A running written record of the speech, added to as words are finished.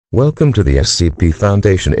Welcome to the SCP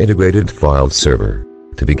Foundation Integrated File Server.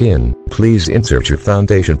 To begin, please insert your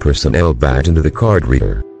Foundation personnel badge into the card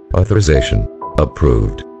reader. Authorization.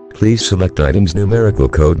 Approved. Please select item's numerical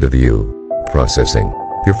code to view. Processing.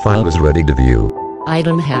 Your file is ready to view.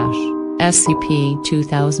 Item hash.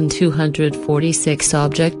 SCP-2246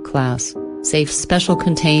 Object Class. Safe Special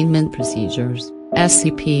Containment Procedures.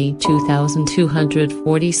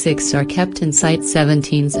 SCP-2246 are kept in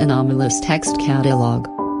Site-17's anomalous text catalog.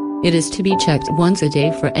 It is to be checked once a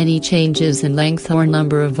day for any changes in length or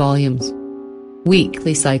number of volumes.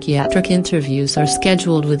 Weekly psychiatric interviews are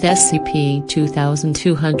scheduled with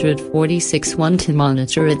SCP-2246-1 to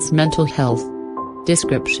monitor its mental health.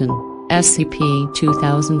 Description: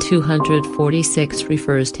 SCP-2246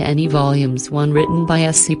 refers to any volumes 1 written by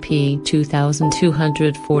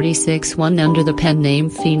SCP-2246-1 under the pen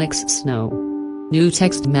name Phoenix Snow. New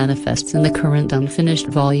text manifests in the current unfinished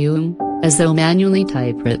volume, as though manually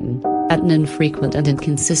typewritten, at an infrequent and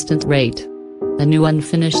inconsistent rate. A new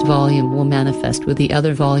unfinished volume will manifest with the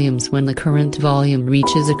other volumes when the current volume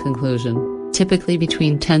reaches a conclusion, typically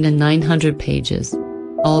between 10 and 900 pages.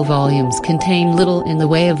 All volumes contain little in the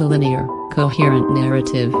way of a linear, coherent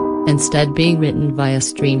narrative, instead being written via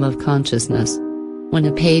stream of consciousness. When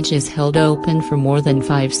a page is held open for more than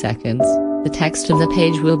 5 seconds, the text of the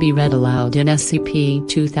page will be read aloud in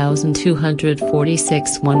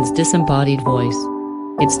SCP-2246-1's disembodied voice.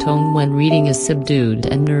 Its tone when reading is subdued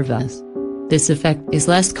and nervous. This effect is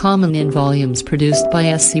less common in volumes produced by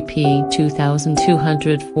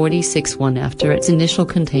SCP-2246-1 after its initial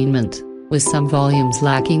containment, with some volumes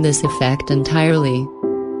lacking this effect entirely.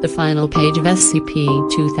 The final page of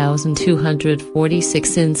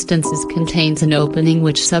SCP-2246 instances contains an opening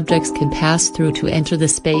which subjects can pass through to enter the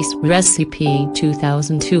space where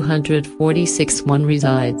SCP-2246-1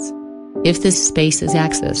 resides. If this space is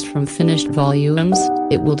accessed from finished volumes,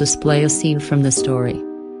 it will display a scene from the story.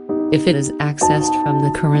 If it is accessed from the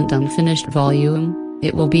current unfinished volume,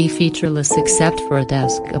 it will be featureless except for a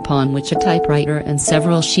desk upon which a typewriter and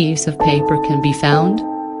several sheets of paper can be found.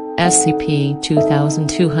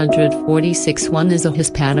 SCP-2246-1 is a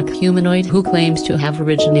Hispanic humanoid who claims to have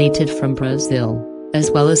originated from Brazil,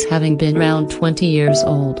 as well as having been around 20 years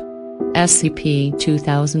old.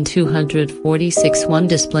 SCP-2246-1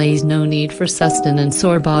 displays no need for sustenance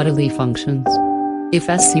or bodily functions. If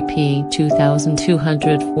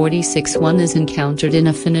SCP-2246-1 is encountered in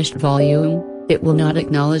a finished volume, it will not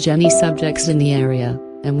acknowledge any subjects in the area,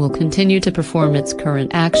 and will continue to perform its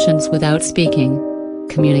current actions without speaking.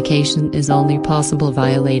 Communication is only possible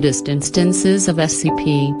via latest instances of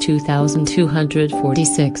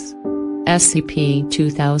SCP-2246.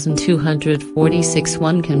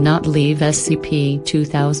 SCP-2246-1 cannot leave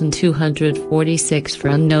SCP-2246 for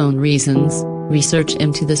unknown reasons. Research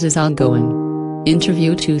into this is ongoing.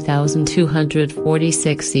 Interview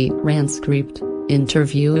 2246 transcript.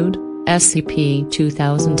 Interviewed: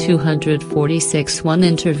 SCP-2246-1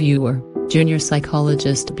 Interviewer: Junior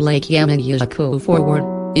Psychologist Blake Yamaguchi. Forward: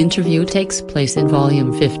 Interview takes place in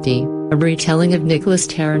Volume 50, a retelling of Nicholas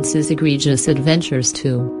Terrence's egregious adventures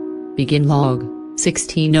 2. Begin log: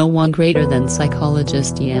 1601 greater than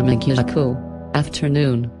Psychologist Yamaguchi.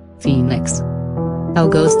 Afternoon, Phoenix. How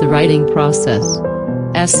goes the writing process?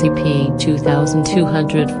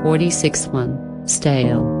 SCP-2246-1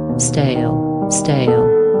 Stale, stale, stale,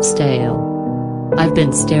 stale. I've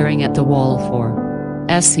been staring at the wall for.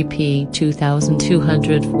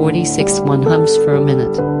 SCP-2246-1 hums for a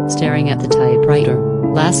minute, staring at the typewriter.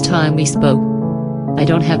 Last time we spoke. I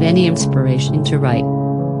don't have any inspiration to write.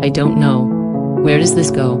 I don't know. Where does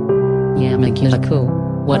this go? Yamaguchi,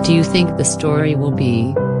 what do you think the story will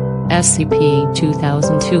be?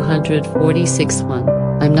 SCP-2246-1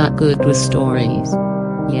 I'm not good with stories.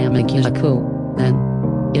 Yamaguchi, then.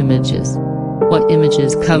 Images. What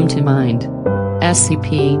images come to mind?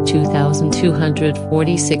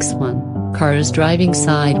 SCP-2246-1 Cars driving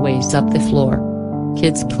sideways up the floor.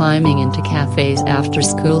 Kids climbing into cafes after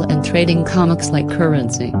school and trading comics like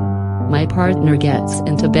currency. My partner gets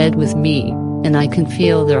into bed with me, and I can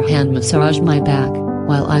feel their hand massage my back,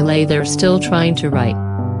 while I lay there still trying to write.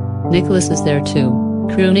 Nicholas is there too,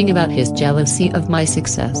 crooning about his jealousy of my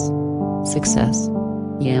success. Success.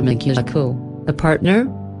 Yamaguchi, a partner?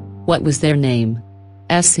 What was their name?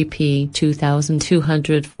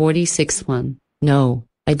 SCP-2246-1 No,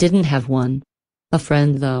 I didn't have one. A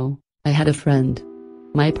friend though, I had a friend.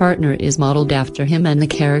 My partner is modeled after him and the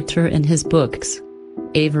character in his books.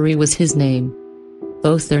 Avery was his name.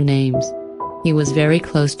 Both their names. He was very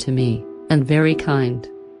close to me, and very kind.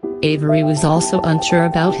 Avery was also unsure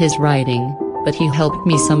about his writing, but he helped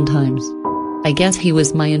me sometimes. I guess he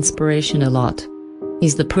was my inspiration a lot.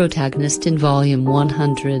 He's the protagonist in Volume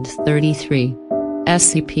 133.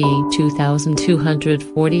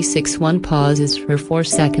 SCP-2246-1 pauses for 4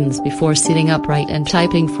 seconds before sitting upright and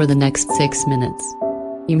typing for the next 6 minutes.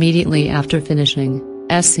 Immediately after finishing,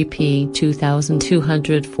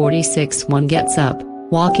 SCP-2246-1 gets up,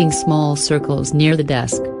 walking small circles near the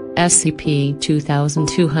desk.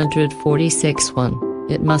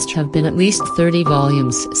 SCP-2246-1, it must have been at least 30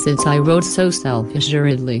 volumes since I wrote so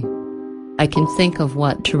self-assuredly. I can think of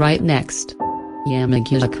what to write next.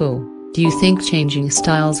 Yamaguchi-ko, do you think changing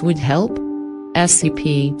styles would help?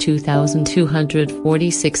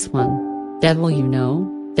 SCP-2246-1, devil you know,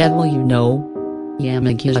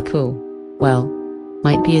 Yamaguchi-ko, well,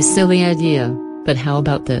 might be a silly idea, but how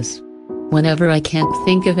about this? Whenever I can't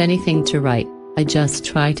think of anything to write, I just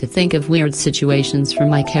try to think of weird situations for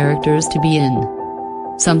my characters to be in.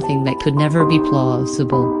 Something that could never be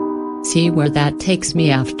plausible. See where that takes me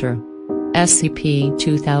after.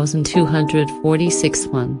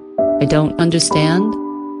 SCP-2246-1, I don't understand?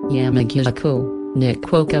 Yamaguchi-ko,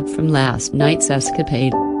 Nick woke up from last night's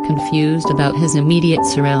escapade, confused about his immediate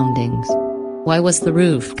surroundings. Why was the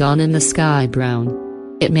roof gone and the sky brown?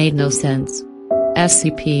 It made no sense.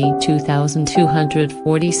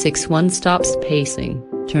 SCP-2246-1 stops pacing,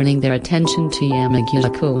 turning their attention to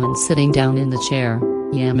Yamaguchi-ko and sitting down in the chair.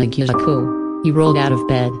 Yamaguchi-ko, he rolled out of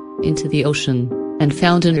bed, into the ocean, and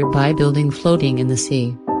found a nearby building floating in the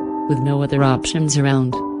sea. With no other options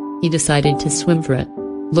around, he decided to swim for it,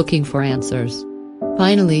 looking for answers.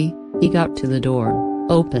 Finally, he got to the door,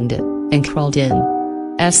 opened it, and crawled in.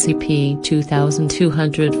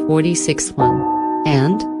 SCP-2246-1,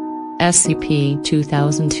 and?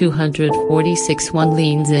 SCP-2246-1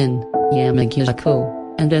 leans in, Yamaguchi-ko,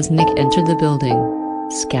 and as Nick entered the building,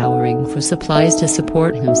 scouring for supplies to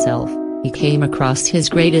support himself, he came across his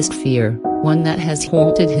greatest fear, one that has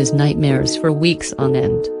haunted his nightmares for weeks on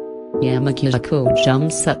end. Yamaguchi-ko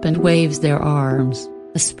jumps up and waves their arms,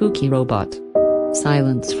 a spooky robot.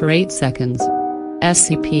 Silence for 8 seconds.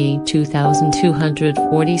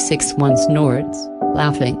 SCP-2246-1 snorts,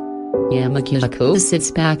 laughing. Yamaguchi-ko sits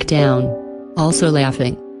back down, also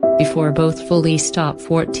laughing, before both fully stop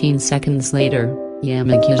 14 seconds later.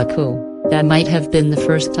 Yamaguchi-ko, that might have been the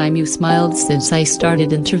first time you smiled since I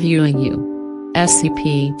started interviewing you.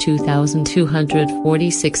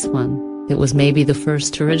 SCP-2246-1, it was maybe the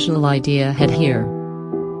first original idea I had here.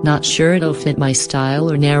 Not sure it'll fit my style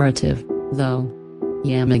or narrative, though.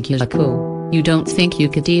 Yamaguchi-ko, you don't think you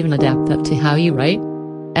could even adapt that to how you write?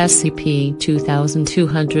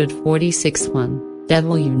 SCP-2246-1,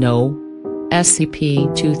 devil you know.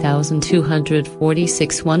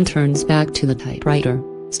 SCP-2246-1 turns back to the typewriter,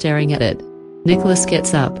 staring at it. Nicholas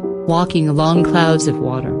gets up, walking along clouds of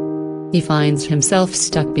water. He finds himself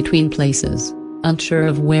stuck between places, unsure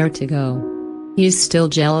of where to go. He is still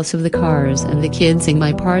jealous of the cars and the kids and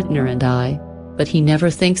my partner and I, but he never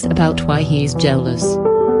thinks about why he's jealous.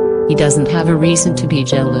 He doesn't have a reason to be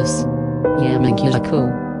jealous.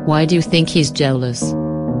 Yamaguchi-ko, why do you think he's jealous?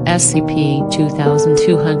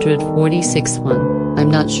 SCP-2246-1,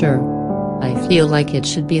 I'm not sure. I feel like it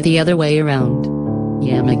should be the other way around.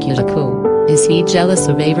 Yamaguchi-ko, is he jealous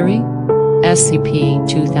of Avery?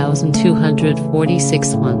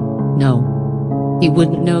 SCP-2246-1, no. He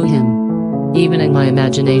wouldn't know him. Even in my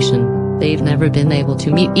imagination, they've never been able to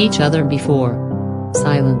meet each other before.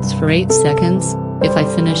 Silence for 8 seconds. If I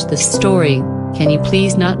finish this story, can you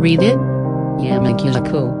please not read it?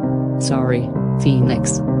 Yamaguchi-ko, sorry,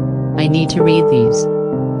 Phoenix. I need to read these.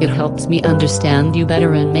 It helps me understand you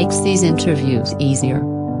better and makes these interviews easier.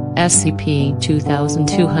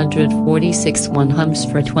 SCP-2246-1 hums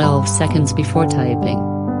for 12 seconds before typing.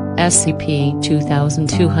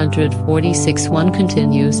 SCP-2246-1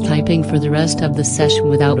 continues typing for the rest of the session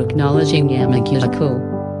without acknowledging Yamaguchi-ko.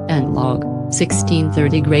 End log,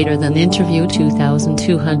 1630 greater than interview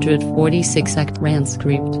 2246 act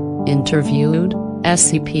transcript. Interviewed,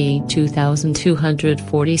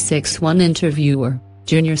 SCP-2246-1 interviewer,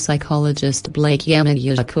 junior psychologist Blake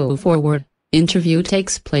Yamaguchi-ko. Forward, interview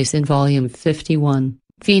takes place in Volume 51,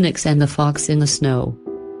 Phoenix and the Fox in the Snow.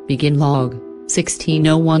 Begin log,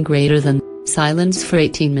 1601 greater than, silence for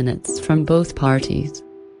 18 minutes from both parties.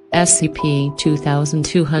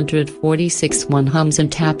 SCP-2246-1 hums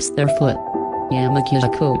and taps their foot.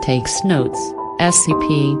 Yamaguchi-ko takes notes.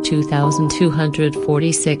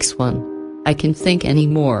 SCP-2246-1. I can think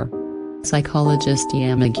anymore. Psychologist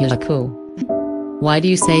Yamaguchi-ko. Why do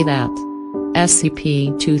you say that?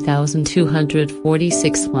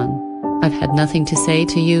 SCP-2246-1. I've had nothing to say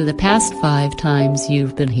to you the past 5 times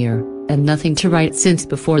you've been here, and nothing to write since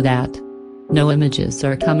before that. No images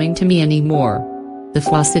are coming to me anymore. The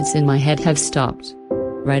faucets in my head have stopped.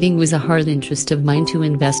 Writing was a hard interest of mine to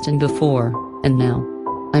invest in before, and now.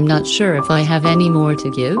 I'm not sure if I have any more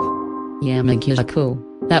to give. Yamagiku,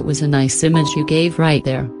 that was a nice image you gave right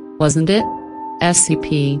there, wasn't it?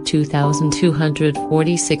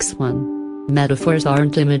 SCP-2246-1. Metaphors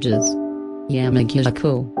aren't images.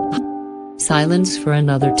 Yamagiku. Silence for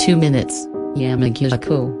another 2 minutes.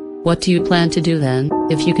 Yamagiku. What do you plan to do then,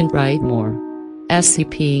 if you can write more?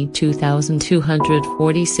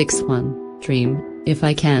 SCP-2246-1. Dream, if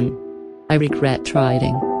I can. I regret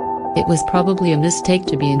writing. It was probably a mistake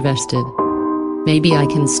to be invested. Maybe I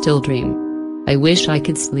can still dream. I wish I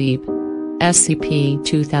could sleep.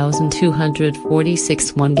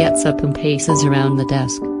 SCP-2246-1 gets up and paces around the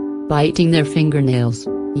desk, biting their fingernails.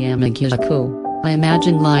 Yamagiku, I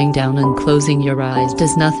imagine lying down and closing your eyes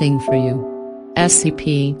does nothing for you.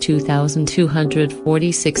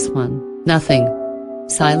 SCP-2246-1. Nothing.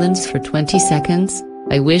 Silence for 20 seconds.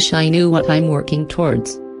 I wish I knew what I'm working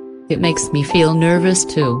towards. It makes me feel nervous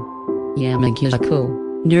too. Yamagiku.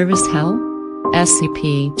 Nervous how?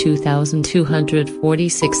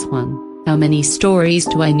 SCP-2246-1. How many stories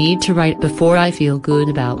do I need to write before I feel good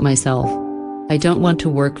about myself? I don't want to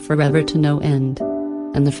work forever to no end.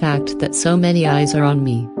 And the fact that so many eyes are on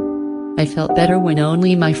me. I felt better when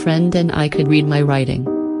only my friend and I could read my writing.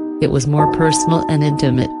 It was more personal and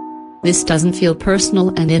intimate. This doesn't feel personal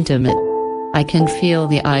and intimate. I can feel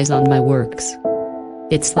the eyes on my works.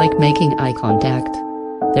 It's like making eye contact.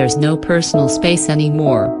 There's no personal space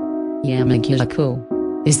anymore. Yamagiku.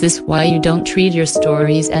 Is this why you don't read your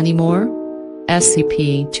stories anymore?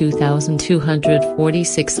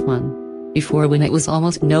 SCP-2246-1. Before, when it was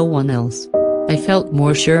almost no one else, I felt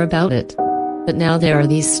more sure about it. But now there are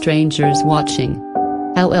these strangers watching.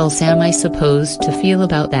 How else am I supposed to feel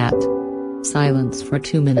about that? Silence for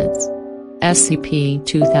 2 minutes.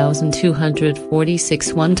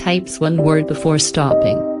 SCP-2246-1 types one word before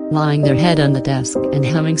stopping, lying their head on the desk and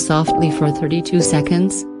humming softly for 32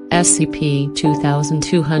 seconds.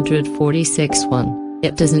 SCP-2246-1.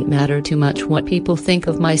 It doesn't matter too much what people think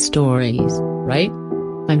of my stories, right?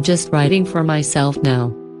 I'm just writing for myself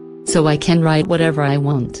now. So I can write whatever I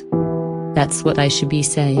want. That's what I should be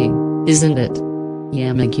saying, isn't it?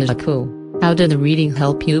 Yamagiku, how did the reading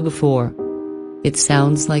help you before? It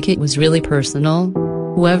sounds like it was really personal.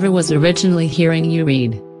 Whoever was originally hearing you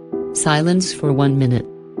read. Silence for 1 minute.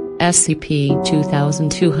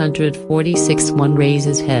 SCP-2246-1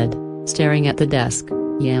 raises head, staring at the desk.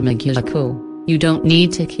 Yamagiku, you don't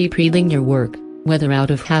need to keep reading your work, whether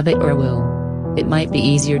out of habit or will. It might be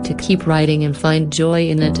easier to keep writing and find joy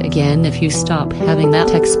in it again if you stop having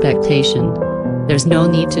that expectation. There's no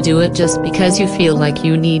need to do it just because you feel like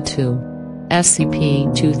you need to.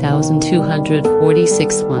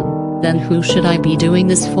 SCP-2246-1. Then who should I be doing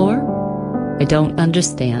this for? I don't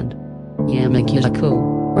understand. Yamagiku,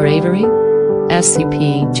 or Avery?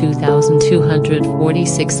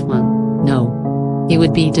 SCP-2246-1. No. He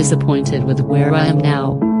would be disappointed with where I am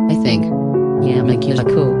now, I think.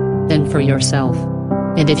 Yamagiku, then for yourself.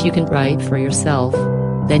 And if you can write for yourself,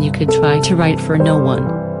 then you could try to write for no one.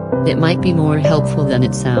 It might be more helpful than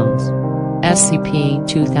it sounds.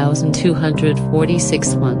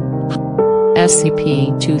 SCP-2246-1.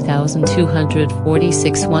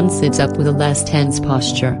 SCP-2246-1 sits up with a less tense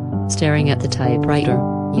posture, staring at the typewriter.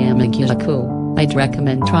 Yamagiku, I'd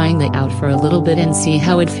recommend trying that out for a little bit and see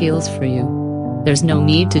how it feels for you. There's no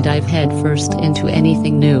need to dive headfirst into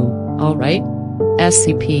anything new, alright?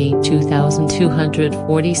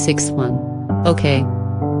 SCP-2246-1. Okay.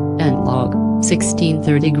 End log,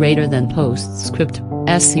 1630 greater than postscript.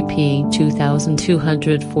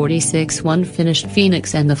 SCP-2246-1 finished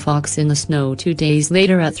Phoenix and the Fox in the Snow 2 days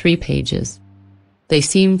later at 3 pages. They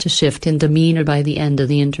seemed to shift in demeanor by the end of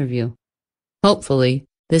the interview. Hopefully,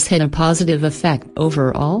 this had a positive effect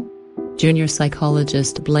overall. Junior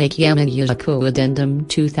Psychologist Blake Yamagiku. Addendum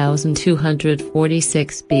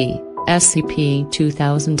 2246-B.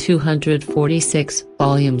 SCP-2246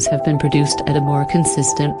 volumes have been produced at a more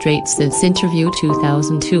consistent rate since interview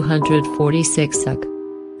 2246.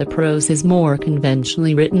 The prose is more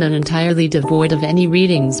conventionally written and entirely devoid of any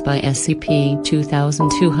readings by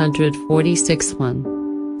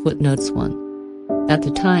SCP-2246-1. Footnotes 1. At the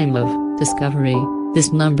time of discovery,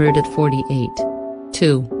 this numbered at 48.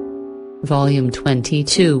 2. Volume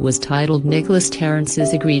 22 was titled Nicholas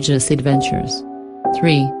Terrence's Egregious Adventures.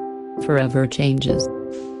 3. Forever Changes.